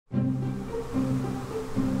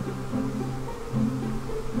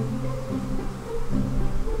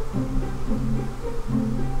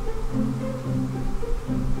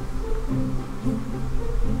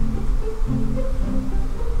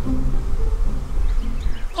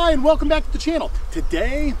Hi and welcome back to the channel.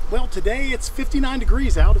 Today it's 59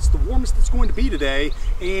 degrees out. It's the warmest it's going to be today,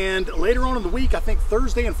 and later on in the week, I think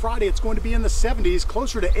Thursday and Friday, it's going to be in the 70s,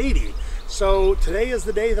 closer to 80. So today is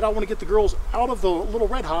the day that I want to get the girls out of the little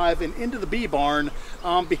red hive and into the bee barn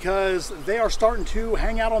because they are starting to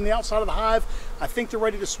hang out on the outside of the hive. I think they're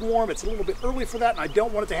ready to swarm. It's a little bit early for that and I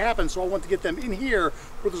don't want it to happen, so I want to get them in here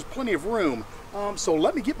where there's plenty of room. So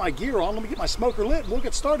let me get my gear on, let me get my smoker lit, and we'll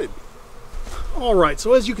get started. Alright,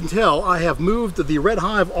 so as you can tell, I have moved the red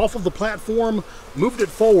hive off of the platform, moved it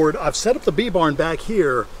forward. I've set up the bee barn back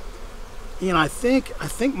here, and I think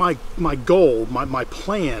my goal, my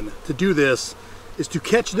plan to do this is to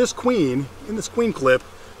catch this queen in this queen clip,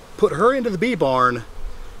 put her into the bee barn,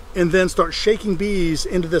 and then start shaking bees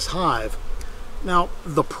into this hive. Now,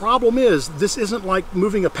 the problem is, this isn't like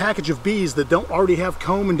moving a package of bees that don't already have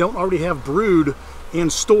comb and don't already have brood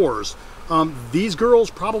and stores. These girls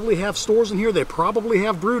probably have stores in here, they probably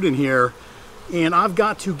have brood in here, and I've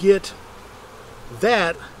got to get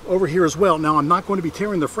that over here as well. Now, I'm not going to be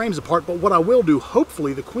tearing the frames apart, but what I will do,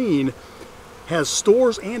 hopefully the queen has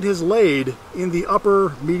stores and is laid in the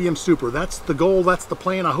upper medium super. That's the goal, that's the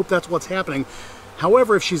plan, I hope that's what's happening.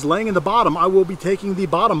 However, if she's laying in the bottom, I will be taking the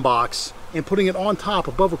bottom box and putting it on top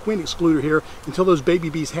above a queen excluder here until those baby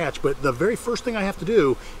bees hatch. But the very first thing I have to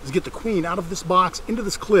do is get the queen out of this box, into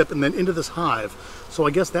this clip, and then into this hive. So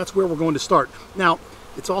I guess that's where we're going to start. Now,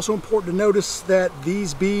 it's also important to notice that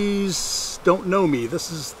these bees don't know me.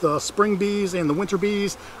 This is the spring bees and the winter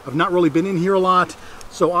bees. I've not really been in here a lot,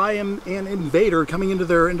 so I am an invader coming into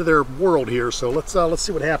their world here. So let's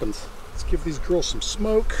see what happens. Let's give these girls some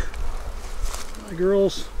smoke. Hi,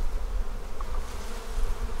 girls.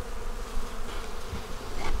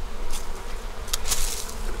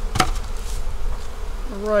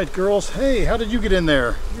 All right, girls. Hey, how did you get in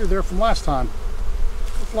there? You were there from last time.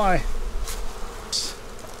 Go fly.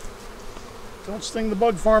 Don't sting the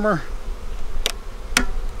bug farmer.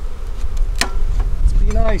 Let's be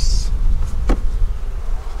nice.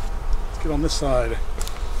 Let's get on this side.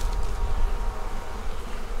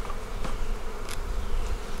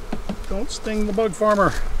 Don't sting the bug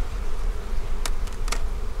farmer.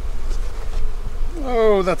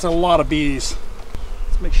 Oh, that's a lot of bees.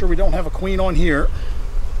 Let's make sure we don't have a queen on here.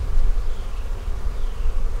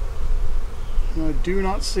 I do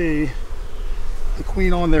not see the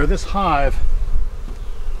queen on there. This hive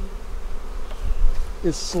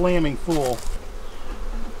is slamming full.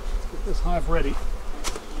 Let's get this hive ready.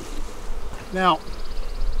 Now,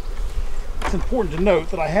 it's important to note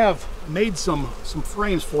that I have made some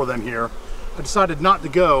frames for them here. I decided not to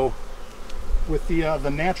go with the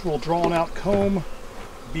natural drawn out comb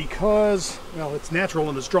because, well, it's natural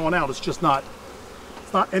and it's drawn out. It's just not,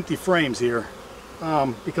 it's not empty frames here.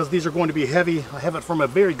 Because these are going to be heavy. I have it from a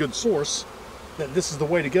very good source that this is the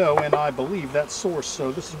way to go, and I believe that source,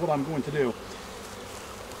 so this is what I'm going to do.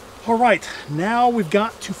 All right, now we've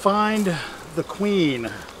got to find the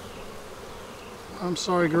queen. I'm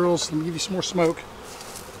sorry, girls, let me give you some more smoke.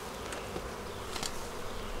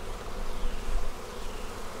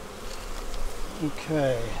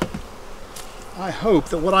 Okay, I hope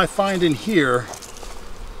that what I find in here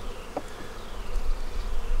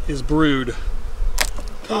is brood.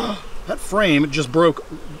 That frame just broke.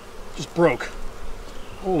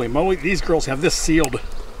 Holy moly, these girls have this sealed.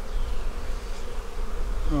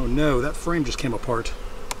 Oh no, that frame just came apart.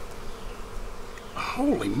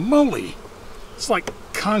 Holy moly, it's like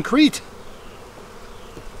concrete.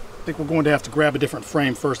 I think we're going to have to grab a different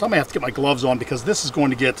frame first. I'm gonna have to get my gloves on because this is going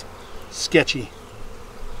to get sketchy.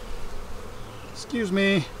 Excuse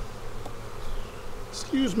me.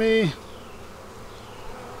 Excuse me.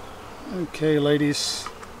 Okay, ladies.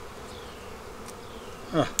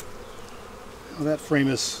 Oh, that frame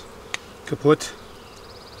is kaput. So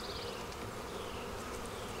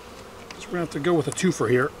we're gonna have to go with a twofer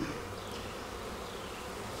here.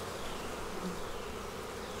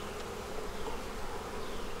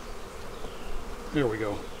 There we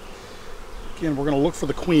go. Again, we're gonna look for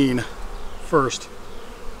the queen first.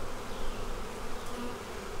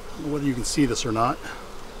 I don't know whether you can see this or not.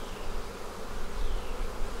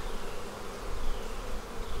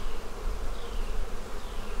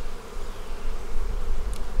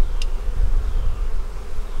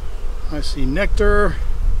 I see nectar.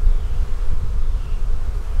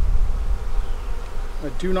 I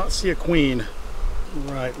do not see a queen.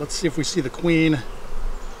 All right, let's see if we see the queen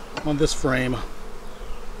on this frame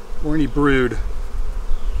or any brood.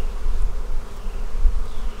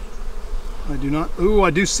 I do not. Ooh,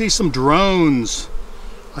 I do see some drones.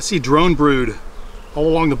 I see drone brood all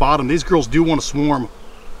along the bottom. These girls do want to swarm.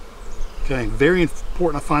 Okay, very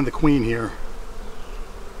important I find the queen here.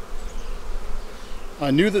 I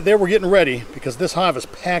knew that they were getting ready because this hive is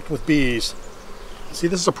packed with bees. See,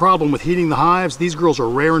 this is a problem with heating the hives. These girls are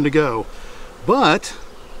raring to go. But,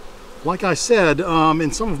 like I said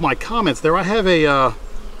in some of my comments there, I have a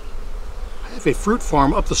fruit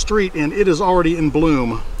farm up the street and it is already in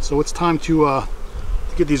bloom. So it's time to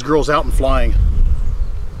get these girls out and flying.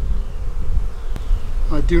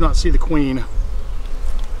 I do not see the queen.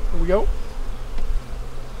 Here we go.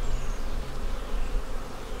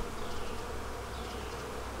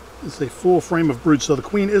 This is a full frame of brood, so the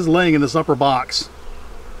queen is laying in this upper box.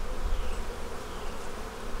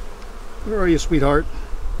 Where are you, sweetheart?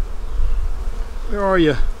 Where are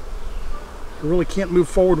you? I really can't move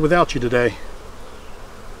forward without you today.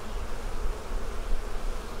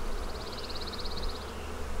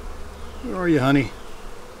 Where are you, honey?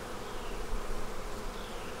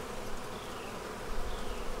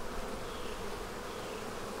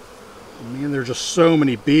 Man, there are just so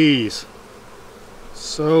many bees.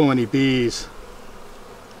 So many bees.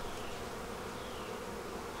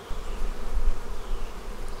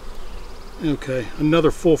 Okay, another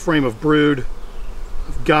full frame of brood.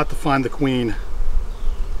 I've got to find the queen.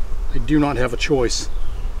 I do not have a choice.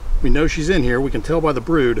 We know she's in here. We can tell by the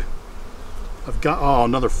brood. I've got, oh,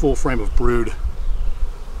 another full frame of brood.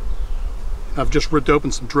 I've just ripped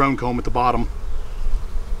open some drone comb at the bottom.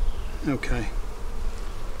 Okay.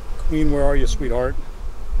 Queen, where are you, sweetheart?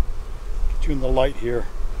 Get you in the light here.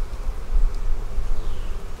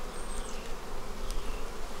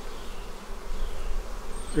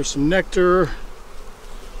 There's some nectar.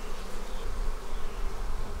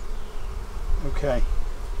 Okay.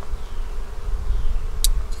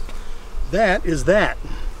 That is that.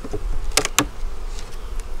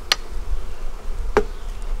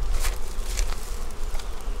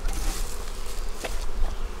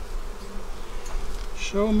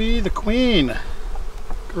 Show me the queen.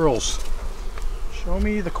 Girls, show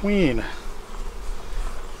me the queen.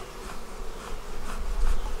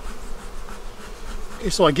 Okay,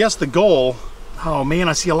 so I guess the goal, oh man,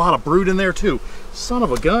 I see a lot of brood in there too. Son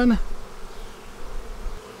of a gun.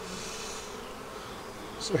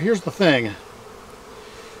 So here's the thing.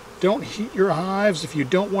 Don't heat your hives if you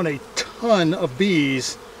don't want a ton of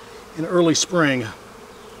bees in early spring.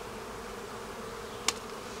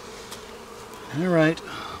 All right.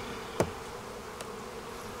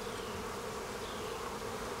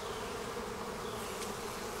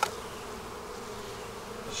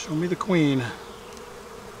 Show me the queen.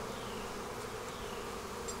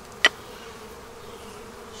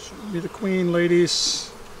 Show me the queen,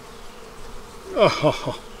 ladies.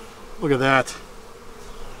 Oh, look at that.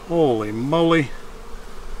 Holy moly.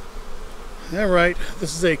 All right,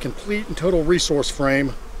 this is a complete and total resource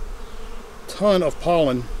frame. Ton of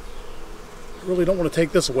pollen. I really don't want to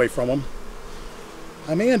take this away from them.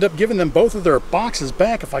 I may end up giving them both of their boxes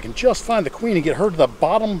back if I can just find the queen and get her to the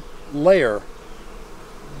bottom layer.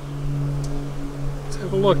 Let's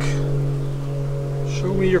have a look.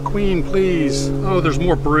 Show me your queen, please. Oh, there's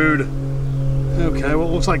more brood. Okay, well,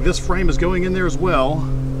 it looks like this frame is going in there as well.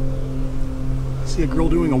 I see a girl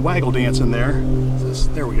doing a waggle dance in there.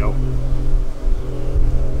 There we go.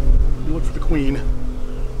 Look for the queen.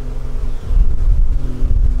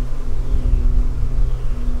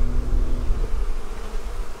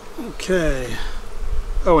 Okay.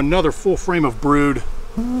 Oh, another full frame of brood.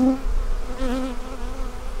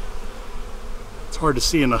 It's hard to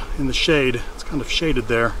see in the shade. It's kind of shaded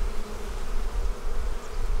there.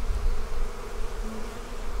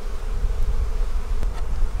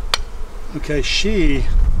 Okay, she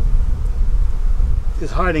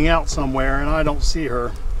is hiding out somewhere and I don't see her.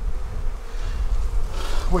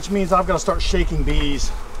 Which means I've got to start shaking bees.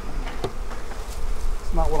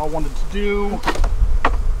 It's not what I wanted to do.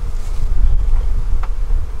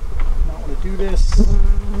 Not want to do this.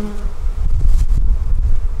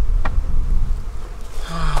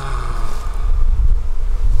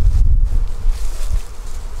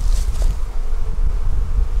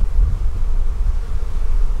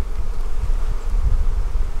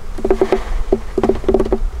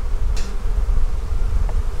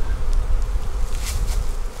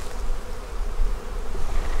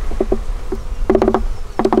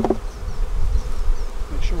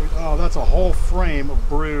 Oh, that's a whole frame of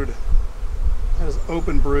brood. That is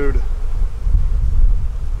open brood.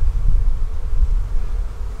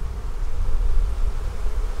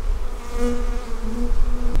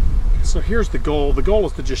 So here's the goal. The goal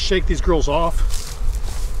is to just shake these girls off.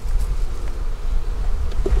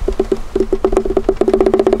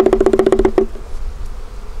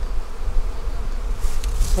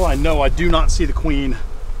 So I know I do not see the queen.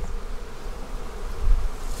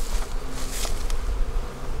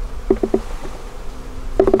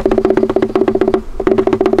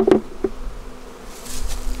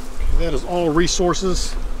 all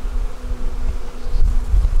resources.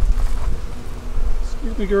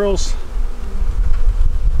 Excuse me, girls.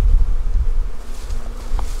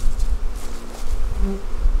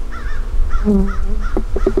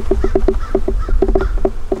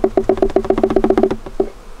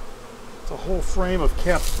 It's a whole frame of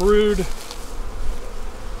capped brood.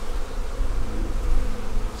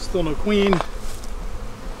 Still no queen.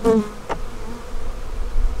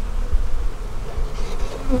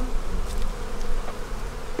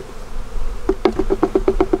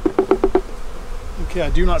 Okay, I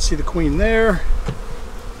do not see the queen there.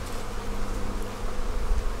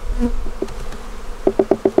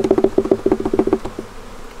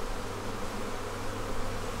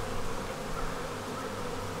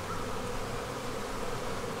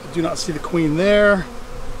 I do not see the queen there.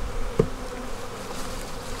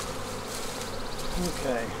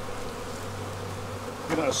 Okay.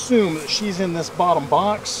 I'm going to assume that she's in this bottom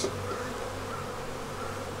box.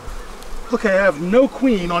 Okay, I have no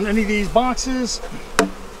queen on any of these boxes.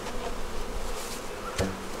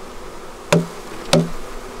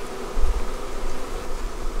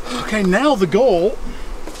 Okay, now the goal,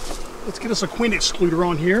 let's get us a queen excluder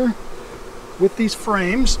on here with these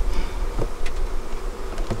frames.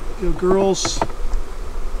 Go, girls.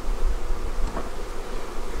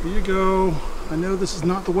 Here you go. I know this is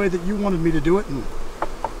not the way that you wanted me to do it, and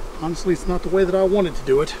honestly, it's not the way that I wanted to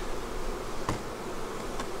do it.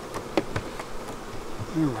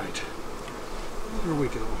 All right, there we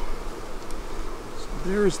go. So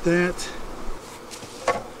there's that.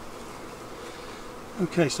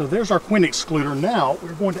 Okay, so there's our queen excluder. Now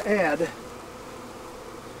we're going to add,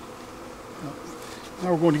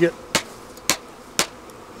 now we're going to get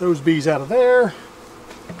those bees out of there.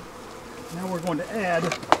 Now we're going to add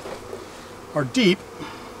our deep.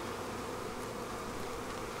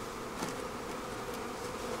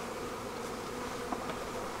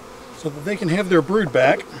 So that they can have their brood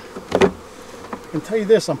back. I can tell you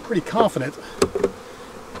this, I'm pretty confident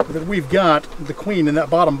that we've got the queen in that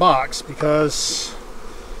bottom box, because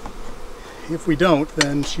if we don't,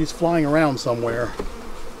 then she's flying around somewhere.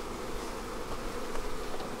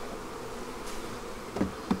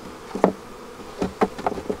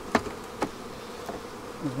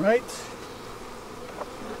 All right.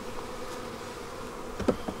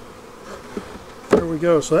 There we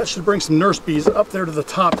go. So that should bring some nurse bees up there to the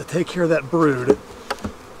top to take care of that brood.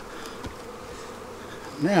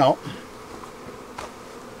 Now,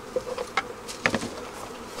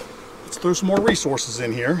 let's throw some more resources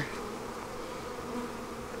in here.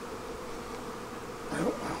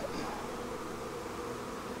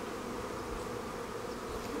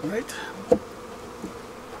 Right.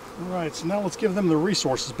 All right, so now let's give them the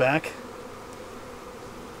resources back.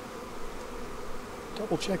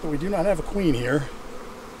 Double check that we do not have a queen here.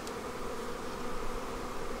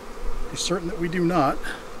 Be certain that we do not.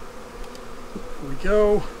 Here we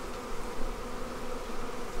go.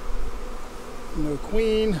 No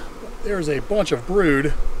queen. There's a bunch of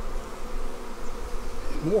brood.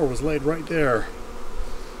 More was laid right there.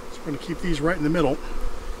 So we're going to keep these right in the middle.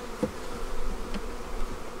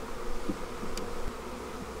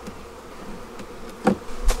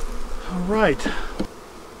 All right.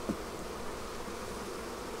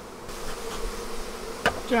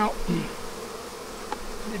 Out.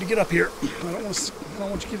 I need to get up here. I don't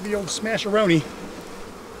want to give the old smash-a-roni.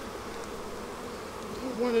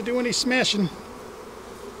 Don't want to do any smashing.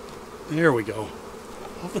 There we go.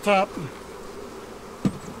 Off the top.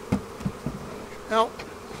 Out.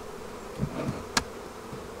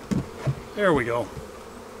 There we go.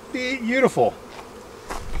 Beautiful.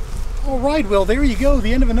 All right, well, there you go.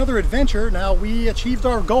 The end of another adventure. Now, we achieved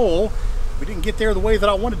our goal. We didn't get there the way that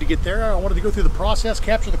I wanted to get there. I wanted to go through the process,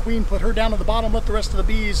 capture the queen, put her down at the bottom, let the rest of the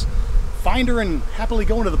bees find her and happily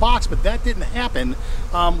go into the box, but that didn't happen.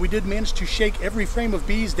 We did manage to shake every frame of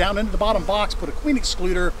bees down into the bottom box, put a queen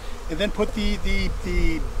excluder, and then put the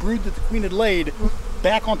brood that the queen had laid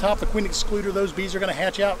back on top of the queen excluder. Those bees are going to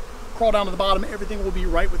hatch out, crawl down to the bottom. Everything will be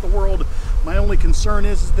right with the world. My only concern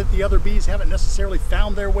is that the other bees haven't necessarily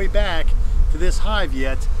found their way back to this hive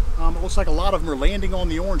yet. It looks like a lot of them are landing on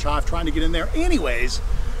the orange hive trying to get in there. Anyways,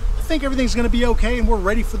 I think everything's going to be okay, and we're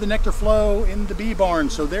ready for the nectar flow in the bee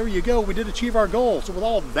barn. So there you go. We did achieve our goal. So with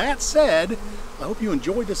all that said, I hope you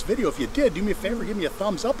enjoyed this video. If you did, do me a favor, give me a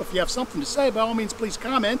thumbs up. If you have something to say, by all means, please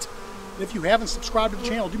comment. And if you haven't subscribed to the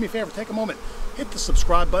channel, do me a favor, take a moment, hit the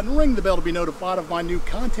subscribe button, ring the bell to be notified of my new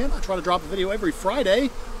content. I try to drop a video every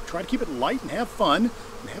Friday. Try to keep it light and have fun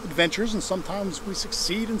and have adventures, and sometimes we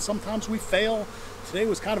succeed and sometimes we fail. Today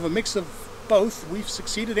was kind of a mix of both. We've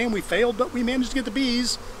succeeded and we failed, but we managed to get the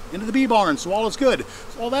bees into the bee barn, so all is good.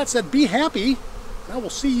 So all that said, be happy, and I will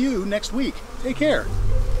see you next week. Take care.